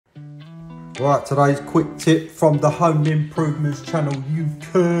Right, today's quick tip from the Home Improvements channel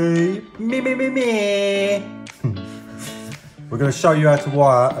UK. Me. We're going to show you how to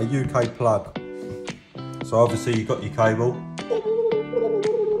wire a UK plug. So obviously you've got your cable,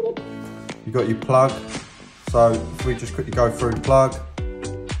 you've got your plug. So if we just quickly go through the plug,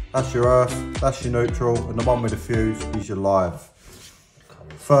 that's your earth, that's your neutral, and the one with the fuse is your live.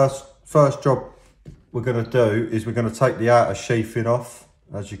 First job we're going to do is we're going to take the outer sheathing off.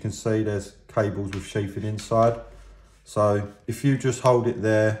 As you can see, there's cables with sheathing inside. So if you just hold it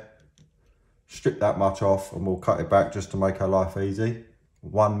there, strip that much off, and we'll cut it back just to make our life easy.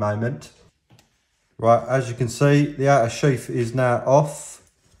 One moment. Right, as you can see, the outer sheath is now off.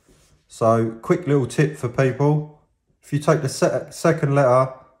 So quick little tip for people. If you take the second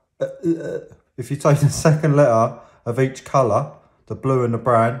letter, of each colour, the blue and the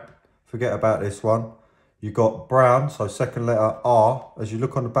brown, forget about this one. You've got brown, so second letter R. As you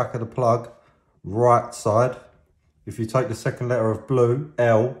look on the back of the plug, right side. If you take the second letter of blue,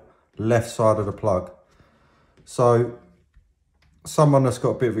 L, left side of the plug. So someone that's got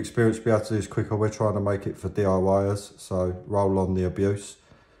a bit of experience will be able to do this quicker. We're trying to make it for DIYers, so roll on the abuse.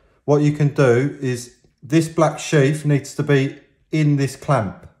 What you can do is this black sheath needs to be in this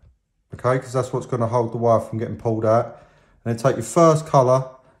clamp, okay? Because that's what's going to hold the wire from getting pulled out. And then take your first colour,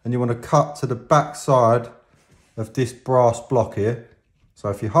 and you want to cut to the back side of this brass block here. So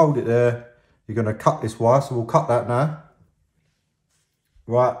if you hold it there, you're going to cut this wire. So we'll cut that now.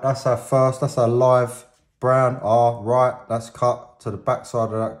 Right, that's our live brown R, right, that's cut to the back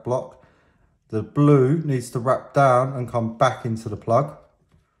side of that block. The blue needs to wrap down and come back into the plug.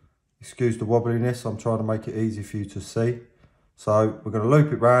 Excuse the wobbliness, I'm trying to make it easy for you to see. So we're going to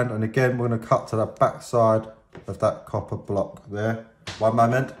loop it round, and again we're going to cut to the back side of that copper block there. One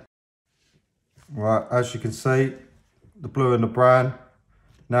moment. Right, as you can see, the blue and the brown.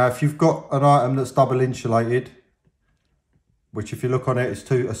 Now if you've got an item that's double insulated, which if you look on it,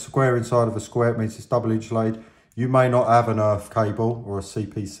 it's a square inside of a square, it means it's double insulated. You may not have an earth cable or a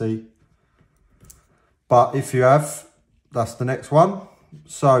CPC, but if you have, that's the next one.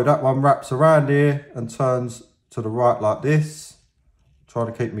 So that one wraps around here and turns to the right like this. Try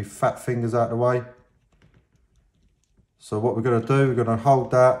to keep my fat fingers out of the way. So what we're going to do, we're going to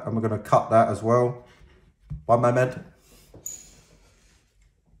hold that and we're going to cut that as well. One moment.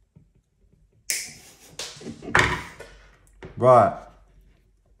 Right.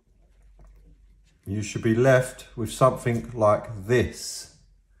 You should be left with something like this.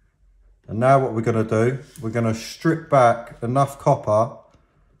 And now what we're going to do, we're going to strip back enough copper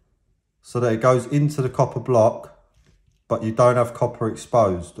so that it goes into the copper block, but you don't have copper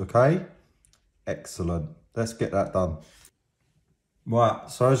exposed, okay? Excellent. Let's get that done. Right,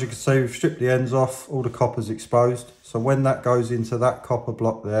 so as you can see, we've stripped the ends off, all the copper's exposed. So when that goes into that copper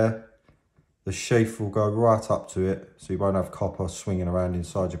block there, the sheath will go right up to it, so you won't have copper swinging around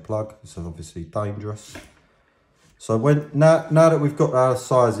inside your plug. This is obviously dangerous. So now that we've got our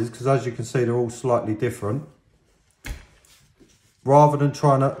sizes, because as you can see, they're all slightly different, rather than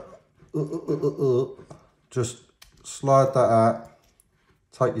trying to just slide that out,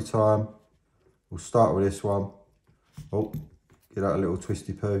 take your time. We'll start with this one. Oh, get out a little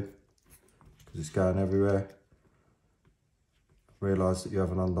twisty poo, because it's going everywhere. Realise that you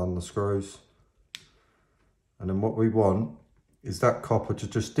haven't undone the screws. And then what we want is that copper to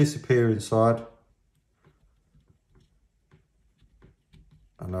just disappear inside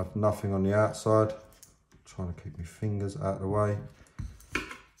and have nothing on the outside. I'm trying to keep my fingers out of the way.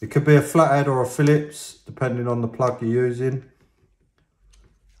 It could be a flathead or a Phillips, depending on the plug you're using.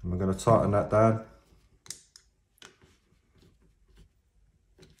 And we're going to tighten that down.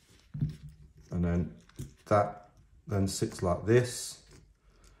 And then that then sits like this.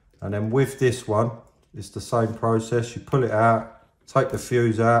 And then with this one, it's the same process. You pull it out, take the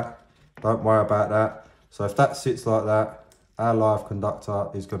fuse out, don't worry about that. So if that sits like that, our live conductor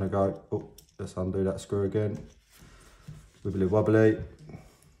is going to go, oh, let's undo that screw again. Wibbly wobbly.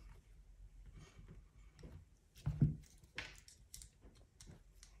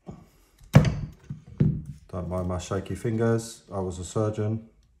 Don't mind my shaky fingers, I was a surgeon.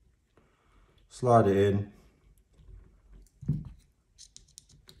 Slide it in,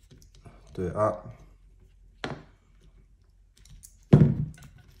 do it up, and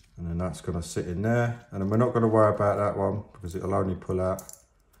then that's going to sit in there. And then we're not going to worry about that one because it'll only pull out.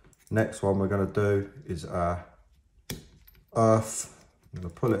 Next one we're going to do is our earth. I'm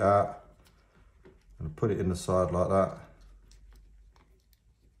going to pull it out, I'm going to put it in the side like that.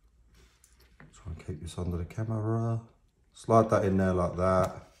 Try and keep this under the camera. Slide that in there like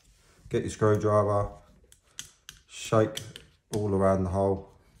that. Get your screwdriver, shake all around the hole.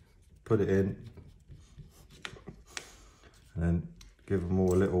 put it in, and then give them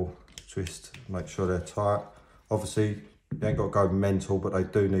all a little twist, make sure they're tight. Obviously, you ain't got to go mental, but they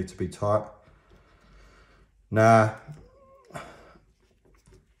do need to be tight. Now,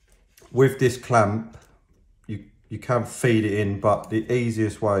 with this clamp, you can feed it in, but the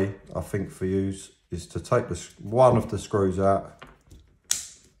easiest way, I think, for you is to take one of the screws out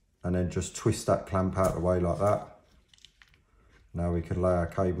and then just twist that clamp out of the way like that. Now we can lay our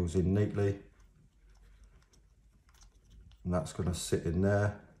cables in neatly. And that's going to sit in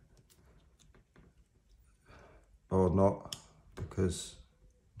there. Or not, because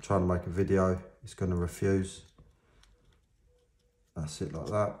I'm trying to make a video, it's going to refuse. That's it like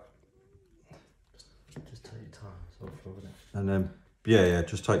that. Just take your time, sort of, and then, yeah,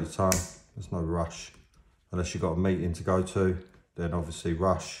 just take your time. There's no rush. Unless you've got a meeting to go to, then obviously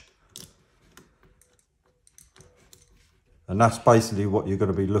rush. And that's basically what you're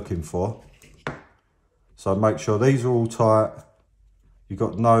going to be looking for. So make sure these are all tight. You've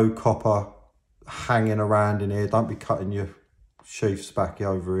got no copper hanging around in here. Don't be cutting your sheaths back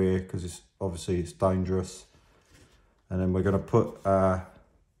over here, because it's dangerous. And then we're going to put our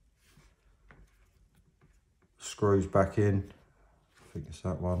screws back in. I think it's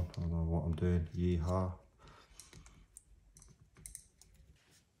that one. I don't know what I'm doing. Yeehaw.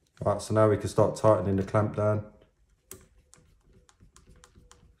 Right, so now we can start tightening the clamp down.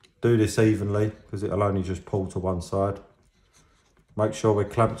 Do this evenly, because it'll only just pull to one side. Make sure we're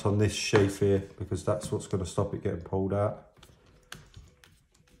clamped on this sheath here, because that's what's going to stop it getting pulled out.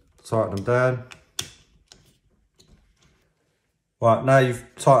 Tighten them down. Right, now you've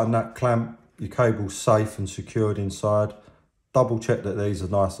tightened that clamp, your cable's safe and secured inside. Double check that these are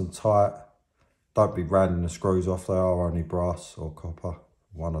nice and tight. Don't be rounding the screws off, they are only brass or copper,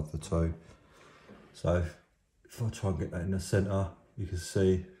 one of the two. So if I try and get that in the centre, you can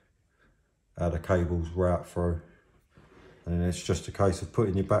see how the cables route through. And then it's just a case of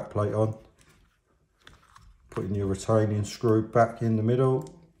putting your back plate on, putting your retaining screw back in the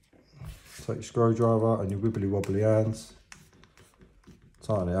middle, take your screwdriver and your wibbly wobbly hands,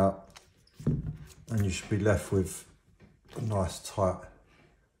 tighten it up, and you should be left with a nice tight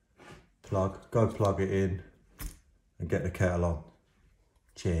plug. Go plug it in and get the kettle on.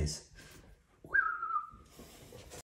 Cheers.